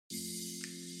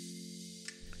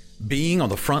Being on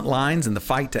the front lines in the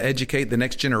fight to educate the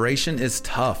next generation is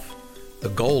tough. The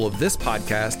goal of this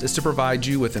podcast is to provide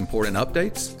you with important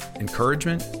updates,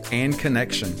 encouragement, and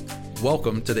connection.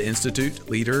 Welcome to the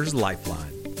Institute Leaders Lifeline.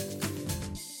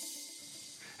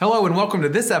 Hello and welcome to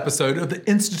this episode of the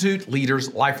Institute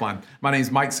Leaders Lifeline. My name is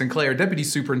Mike Sinclair, Deputy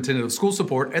Superintendent of School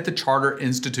Support at the Charter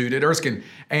Institute at Erskine.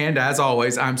 And as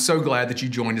always, I'm so glad that you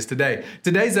joined us today.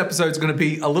 Today's episode is going to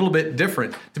be a little bit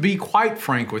different. To be quite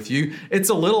frank with you, it's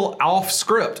a little off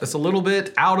script. It's a little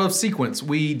bit out of sequence.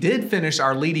 We did finish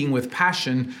our Leading with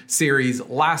Passion series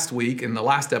last week in the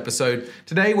last episode.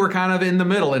 Today we're kind of in the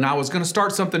middle, and I was going to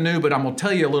start something new, but I'm going to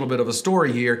tell you a little bit of a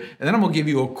story here, and then I'm going to give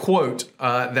you a quote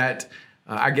that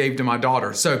I gave to my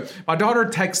daughter. So my daughter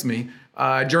texted me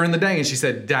during the day and she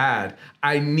said, "Dad,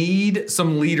 I need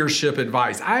some leadership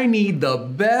advice. I need the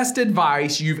best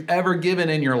advice you've ever given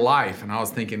in your life." And I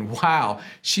was thinking, wow,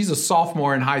 she's a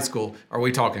sophomore in high school. Are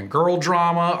we talking girl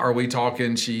drama? Are we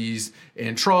talking she's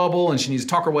in trouble and she needs to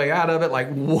talk her way out of it? Like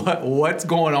what's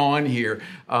going on here?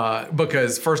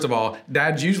 Because first of all,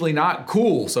 Dad's usually not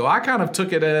cool. So I kind of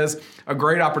took it as a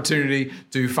great opportunity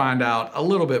to find out a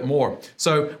little bit more.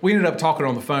 So we ended up talking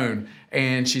on the phone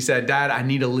and she said, "Dad, I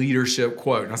need a leadership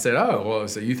quote." And I said, "Oh, well,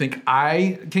 so you think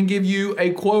I can give you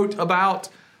a quote about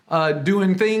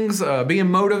doing things, being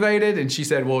motivated?" And she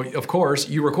said, "Well, of course,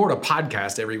 you record a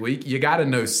podcast every week. You got to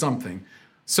know something."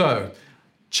 So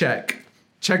check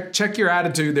your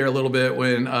attitude there a little bit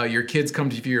when your kids come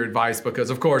to you for your advice, because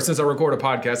of course, since I record a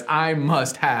podcast, I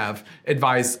must have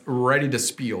advice ready to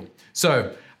spiel.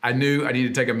 So I knew I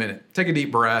needed to take a minute, take a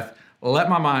deep breath, let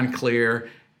my mind clear.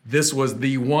 This was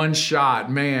the one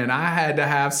shot. Man, I had to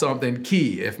have something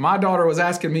key. If my daughter was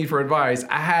asking me for advice,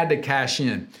 I had to cash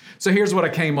in. So here's what I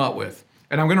came up with.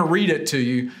 And I'm going to read it to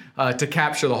you to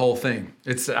capture the whole thing.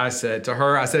 I said to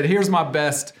her, "Here's my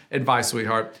best advice,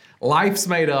 sweetheart. Life's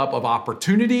made up of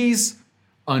opportunities,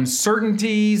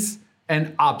 uncertainties,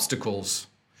 and obstacles.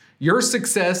 Your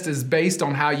success is based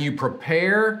on how you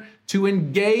prepare to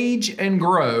engage and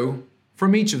grow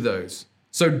from each of those.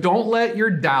 So don't let your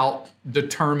doubt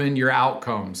determine your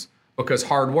outcomes, because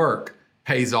hard work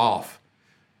pays off."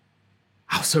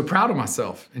 I was so proud of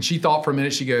myself. And she thought for a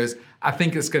minute, she goes, "I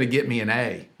think it's going to get me an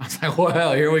A." I was like,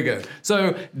 well, here we go.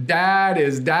 So Dad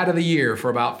is Dad of the Year for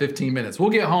about 15 minutes. We'll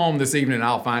get home this evening and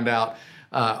I'll find out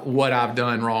what I've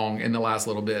done wrong in the last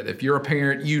little bit. If you're a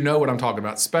parent, you know what I'm talking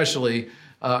about, especially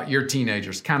your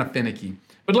teenagers, kind of finicky.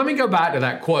 But let me go back to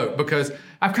that quote, because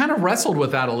I've kind of wrestled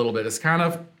with that a little bit. It's kind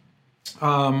of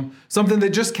something that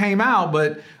just came out,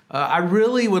 but I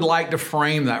really would like to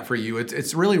frame that for you.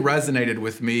 It's really resonated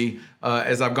with me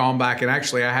as I've gone back, and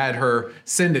actually I had her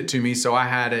send it to me, so I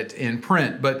had it in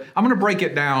print. But I'm going to break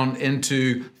it down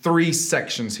into 3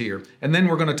 sections here, and then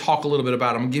we're going to talk a little bit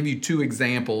about it. I'm going to give you 2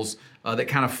 examples that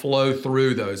kind of flow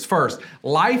through those. First,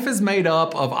 life is made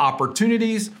up of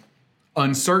opportunities,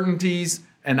 uncertainties,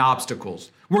 and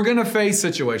obstacles. We're going to face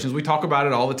situations. We talk about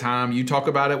it all the time. You talk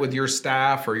about it with your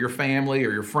staff or your family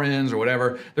or your friends or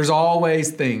whatever. There's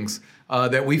always things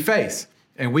that we face,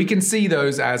 and we can see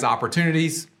those as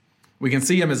opportunities. We can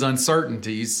see them as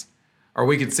uncertainties, or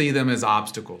we can see them as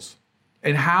obstacles.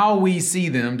 And how we see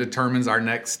them determines our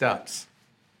next steps.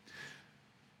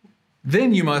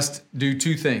 Then you must do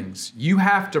 2 things. You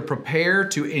have to prepare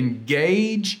to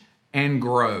engage and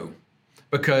grow.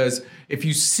 Because if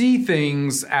you see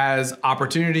things as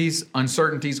opportunities,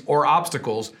 uncertainties, or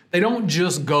obstacles, they don't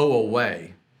just go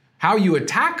away. How you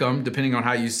attack them, depending on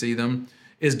how you see them,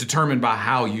 is determined by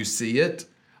how you see it.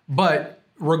 But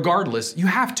regardless, you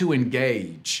have to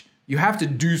engage. You have to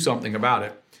do something about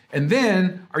it. And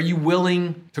then, are you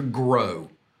willing to grow?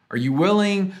 Are you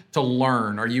willing to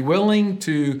learn? Are you willing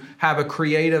to have a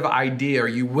creative idea? Are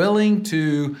you willing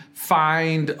to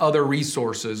find other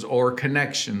resources or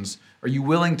connections? Are you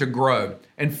willing to grow?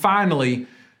 And finally,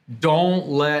 don't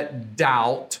let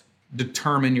doubt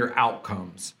determine your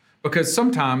outcomes. Because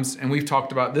sometimes, and we've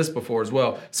talked about this before as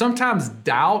well, sometimes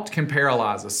doubt can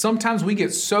paralyze us. Sometimes we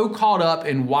get so caught up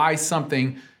in why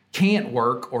something can't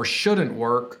work or shouldn't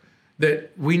work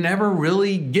that we never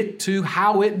really get to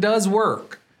how it does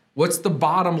work. What's the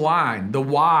bottom line, the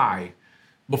why,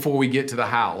 before we get to the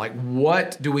how? Like,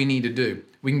 what do we need to do?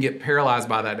 We can get paralyzed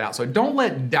by that doubt. So don't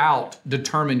let doubt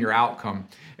determine your outcome.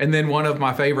 And then one of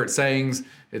my favorite sayings,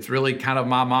 it's really kind of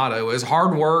my motto, is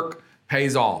hard work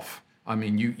pays off. I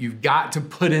mean, you've got to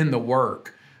put in the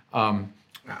work.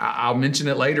 I'll mention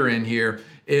it later in here.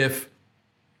 If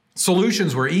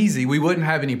solutions were easy, we wouldn't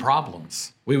have any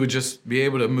problems. We would just be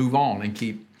able to move on and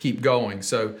keep keep going.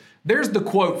 So there's the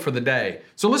quote for the day.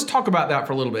 So let's talk about that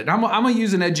for a little bit. And I'm going to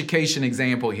use an education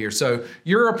example here. So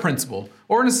you're a principal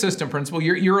or an assistant principal.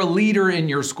 You're a leader in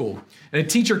your school. And a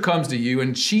teacher comes to you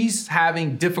and she's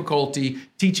having difficulty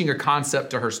teaching a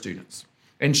concept to her students.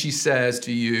 And she says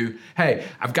to you, hey,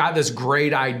 I've got this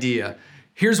great idea.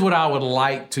 Here's what I would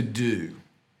like to do.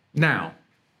 Now,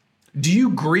 do you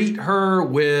greet her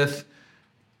with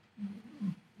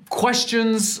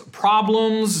questions,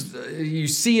 problems? You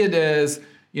see it as,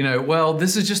 well,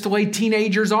 this is just the way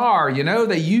teenagers are.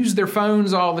 They use their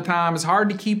phones all the time. It's hard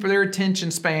to keep their attention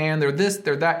span. They're this,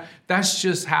 they're that. That's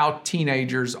just how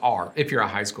teenagers are. If you're a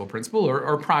high school principal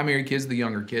or primary kids, the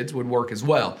younger kids would work as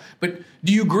well. But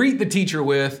do you greet the teacher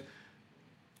with,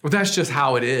 well, that's just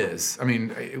how it is? I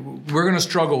mean, we're going to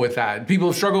struggle with that. People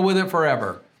have struggled with it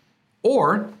forever.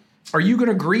 Or are you going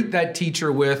to greet that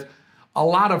teacher with a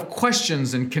lot of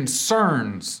questions and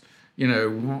concerns?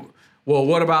 Well,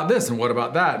 what about this? And what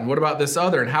about that? And what about this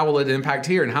other? And how will it impact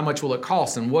here? And how much will it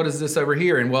cost? And what is this over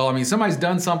here? And somebody's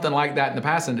done something like that in the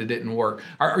past and it didn't work.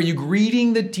 Are you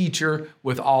greeting the teacher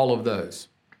with all of those?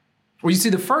 Well, you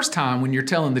see, the first time when you're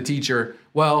telling the teacher,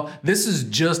 well, this is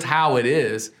just how it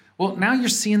is, well, now you're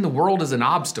seeing the world as an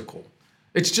obstacle.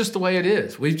 It's just the way it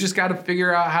is. We've just got to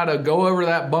figure out how to go over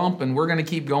that bump and we're going to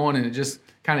keep going, and it just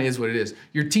kind of is what it is.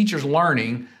 Your teacher's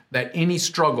learning that any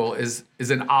struggle is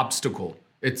an obstacle.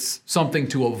 It's something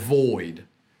to avoid,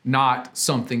 not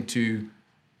something to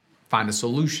find a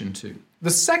solution to. The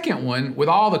second one, with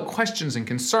all the questions and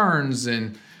concerns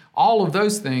and all of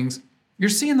those things, you're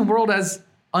seeing the world as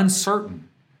uncertain.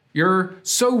 You're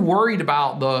so worried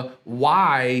about the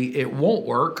why it won't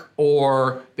work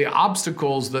or the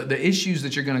obstacles, the issues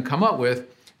that you're going to come up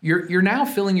with. You're now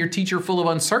filling your teacher full of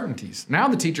uncertainties. Now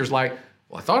the teacher's like,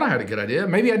 well, I thought I had a good idea.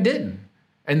 Maybe I didn't.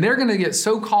 And they're going to get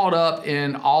so caught up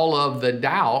in all of the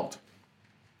doubt,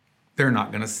 they're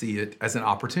not going to see it as an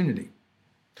opportunity.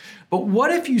 But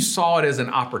what if you saw it as an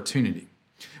opportunity?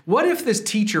 What if this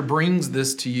teacher brings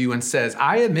this to you and says,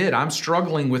 I admit I'm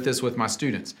struggling with this with my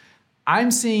students.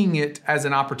 I'm seeing it as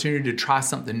an opportunity to try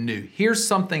something new. Here's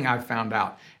something I've found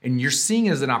out. And you're seeing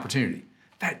it as an opportunity.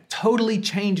 That totally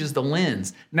changes the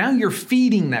lens. Now you're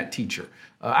feeding that teacher.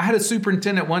 I had a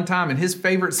superintendent one time, and his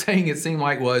favorite saying, it seemed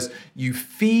like, was, you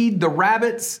feed the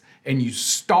rabbits and you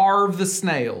starve the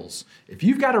snails. If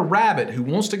you've got a rabbit who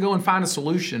wants to go and find a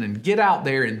solution and get out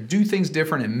there and do things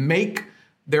different and make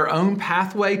their own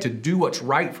pathway to do what's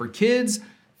right for kids,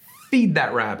 feed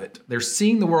that rabbit. They're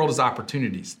seeing the world as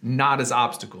opportunities, not as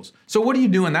obstacles. So what do you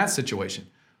do in that situation?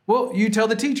 Well, you tell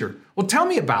the teacher, well, tell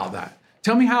me about that.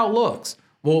 Tell me how it looks.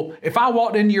 Well, if I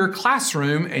walked into your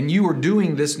classroom and you were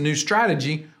doing this new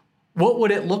strategy, what would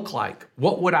it look like?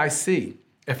 What would I see?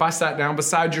 If I sat down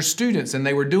beside your students and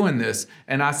they were doing this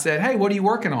and I said, hey, what are you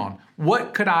working on?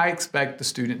 What could I expect the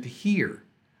student to hear?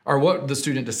 Or what the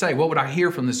student to say? What would I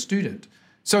hear from the student?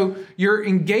 So you're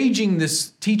engaging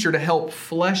this teacher to help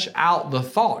flesh out the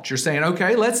thoughts. You're saying,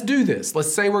 okay, let's do this.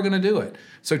 Let's say we're going to do it.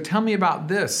 So tell me about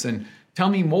this and tell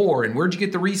me more. And where'd you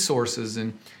get the resources?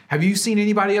 And have you seen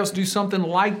anybody else do something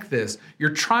like this?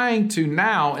 You're trying to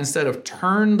now, instead of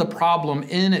turn the problem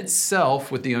in itself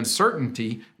with the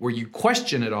uncertainty where you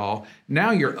question it all,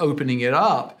 now you're opening it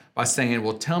up by saying,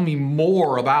 well, tell me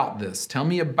more about this. Tell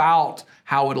me about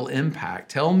how it'll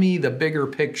impact. Tell me the bigger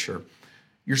picture.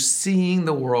 You're seeing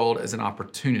the world as an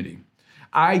opportunity.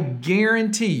 I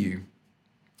guarantee you,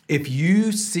 if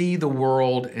you see the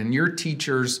world and your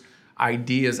teacher's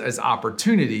ideas as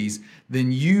opportunities,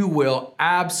 then you will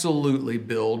absolutely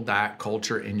build that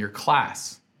culture in your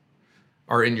class.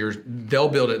 They'll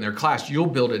build it in their class, you'll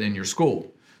build it in your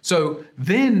school. So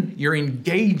then you're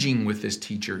engaging with this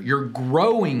teacher, you're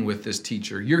growing with this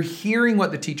teacher, you're hearing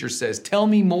what the teacher says. Tell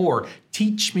me more,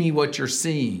 teach me what you're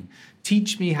seeing,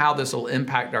 teach me how this will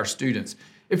impact our students.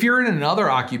 If you're in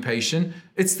another occupation,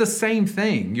 it's the same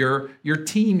thing. Your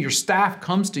team, your staff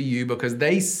comes to you because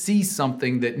they see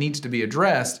something that needs to be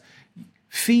addressed.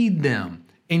 Feed them,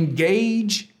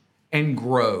 engage and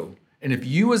grow. And if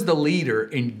you as the leader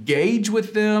engage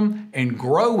with them and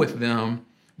grow with them,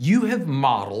 you have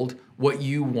modeled what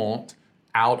you want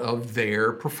out of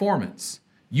their performance.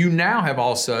 You now have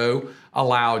also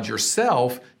allowed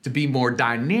yourself to be more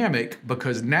dynamic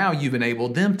because now you've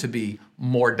enabled them to be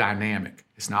more dynamic.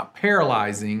 It's not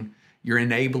paralyzing. You're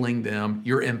enabling them.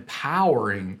 You're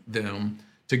empowering them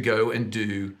to go and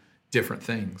do different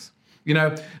things. You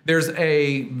know, there's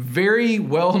a very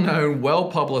well-known,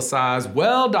 well-publicized,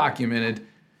 well-documented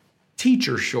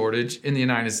teacher shortage in the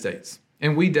United States.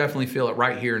 And we definitely feel it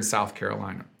right here in South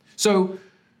Carolina. So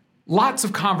Lots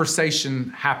of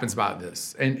conversation happens about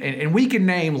this, and we can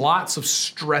name lots of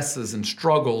stresses and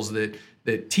struggles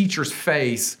that teachers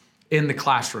face in the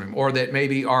classroom or that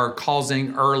maybe are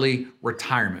causing early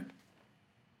retirement.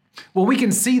 Well, we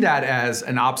can see that as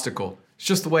an obstacle. It's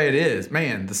just the way it is.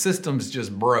 Man, the system's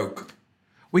just broke.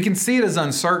 We can see it as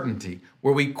uncertainty,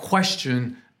 where we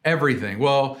question everything.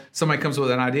 Well, somebody comes with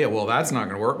an idea. Well, that's not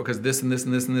going to work because this and this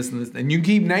and this and this and this. And you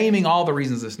keep naming all the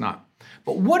reasons it's not.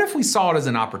 But what if we saw it as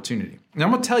an opportunity? And I'm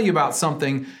going to tell you about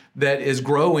something that is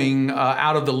growing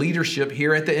out of the leadership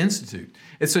here at the Institute.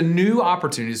 It's a new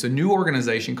opportunity. It's a new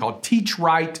organization called Teach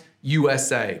Right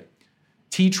USA.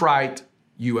 Teach Right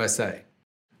USA.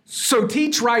 So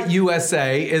Teach Right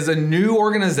USA is a new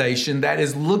organization that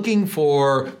is looking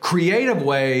for creative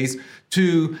ways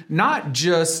to not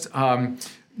just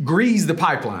grease the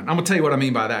pipeline. I'm gonna tell you what I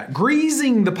mean by that.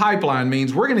 Greasing the pipeline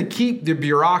means we're gonna keep the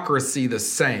bureaucracy the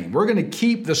same. We're gonna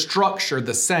keep the structure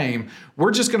the same.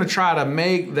 We're just gonna try to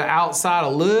make the outside a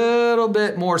little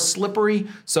bit more slippery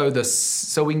so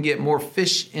we can get more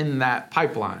fish in that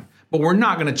pipeline. But we're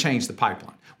not gonna change the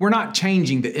pipeline. We're not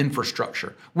changing the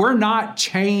infrastructure. We're not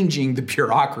changing the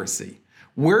bureaucracy.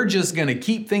 We're just gonna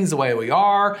keep things the way we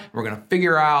are. We're gonna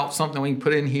figure out something we can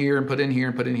put in here and put in here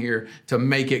and put in here to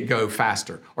make it go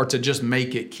faster or to just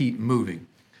make it keep moving.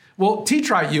 Well, Teach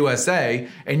Right USA,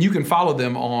 and you can follow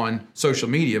them on social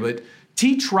media, but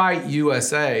Teach Right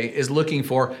USA is looking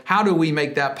for how do we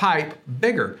make that pipe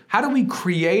bigger? How do we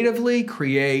creatively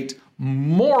create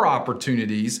more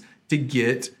opportunities to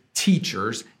get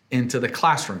teachers into the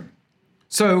classroom?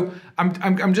 So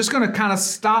I'm just going to kind of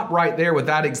stop right there with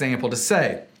that example to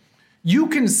say, you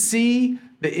can see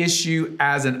the issue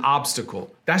as an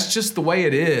obstacle. That's just the way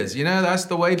it is. You know, that's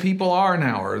the way people are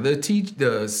now. Or the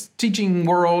teaching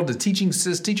world, the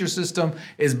teacher system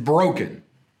is broken.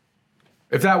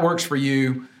 If that works for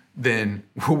you, then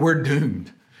we're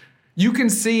doomed. You can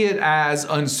see it as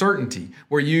uncertainty,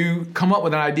 where you come up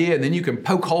with an idea and then you can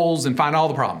poke holes and find all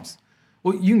the problems.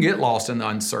 Well, you can get lost in the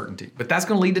uncertainty, but that's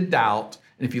going to lead to doubt.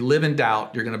 And if you live in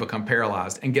doubt, you're going to become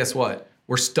paralyzed. And guess what?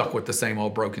 We're stuck with the same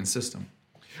old broken system.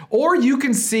 Or you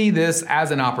can see this as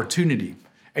an opportunity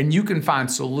and you can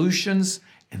find solutions.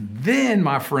 And then,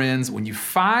 my friends, when you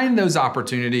find those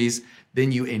opportunities,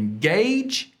 then you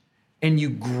engage and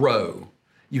you grow.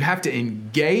 You have to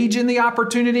engage in the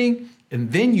opportunity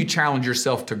and then you challenge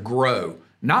yourself to grow,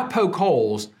 not poke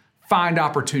holes, find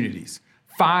opportunities.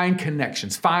 Find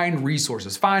connections, find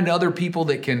resources, find other people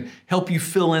that can help you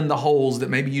fill in the holes that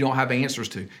maybe you don't have answers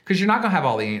to, because you're not going to have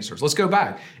all the answers. Let's go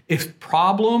back. If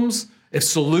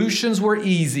solutions were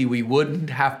easy, we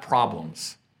wouldn't have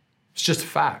problems. It's just a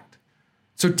fact.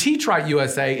 So Teach Right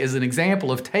USA is an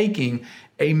example of taking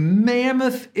a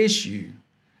mammoth issue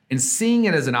and seeing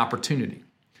it as an opportunity,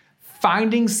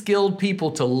 finding skilled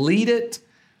people to lead it,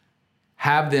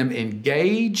 have them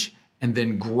engage, and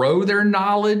then grow their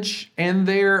knowledge and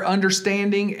their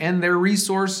understanding and their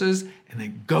resources, and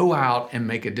then go out and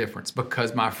make a difference.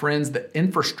 Because, my friends, the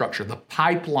infrastructure, the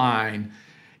pipeline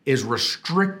is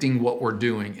restricting what we're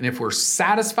doing. And if we're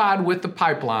satisfied with the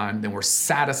pipeline, then we're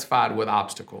satisfied with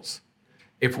obstacles.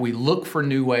 If we look for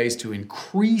new ways to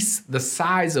increase the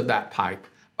size of that pipe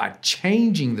by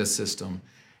changing the system,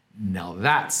 now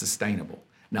that's sustainable.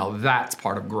 Now that's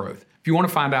part of growth. If you want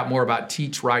to find out more about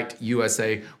Teach Right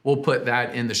USA, we'll put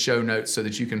that in the show notes so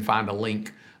that you can find a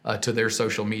link to their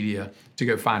social media to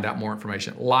go find out more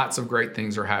information. Lots of great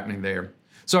things are happening there.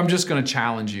 So I'm just going to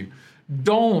challenge you.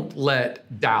 Don't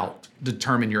let doubt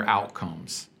determine your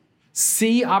outcomes.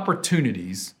 See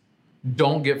opportunities.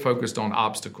 Don't get focused on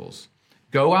obstacles.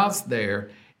 Go out there,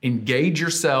 engage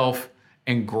yourself,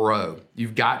 and grow.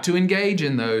 You've got to engage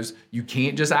in those. You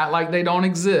can't just act like they don't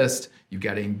exist. You've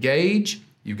got to engage.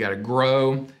 You've got to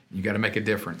grow, you got to make a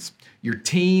difference. Your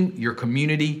team, your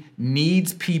community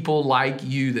needs people like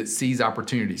you that sees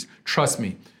opportunities. Trust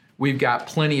me, we've got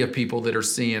plenty of people that are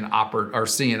seeing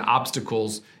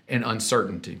obstacles and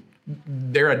uncertainty.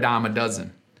 They're a dime a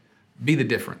dozen. Be the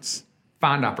difference.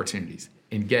 Find opportunities,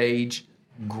 engage,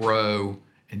 grow,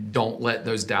 and don't let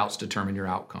those doubts determine your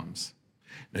outcomes.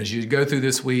 And as you go through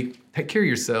this week, take care of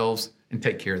yourselves and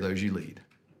take care of those you lead.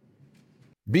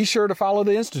 Be sure to follow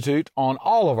the Institute on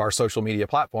all of our social media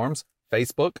platforms,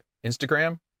 Facebook,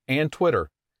 Instagram, and Twitter.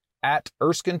 At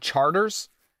Erskine Charters,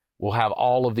 we'll have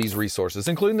all of these resources,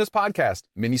 including this podcast,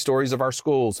 mini stories of our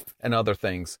schools, and other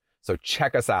things. So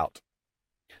check us out.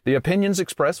 The opinions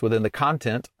expressed within the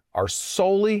content are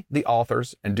solely the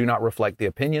authors and do not reflect the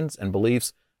opinions and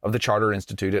beliefs of the Charter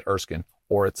Institute at Erskine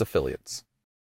or its affiliates.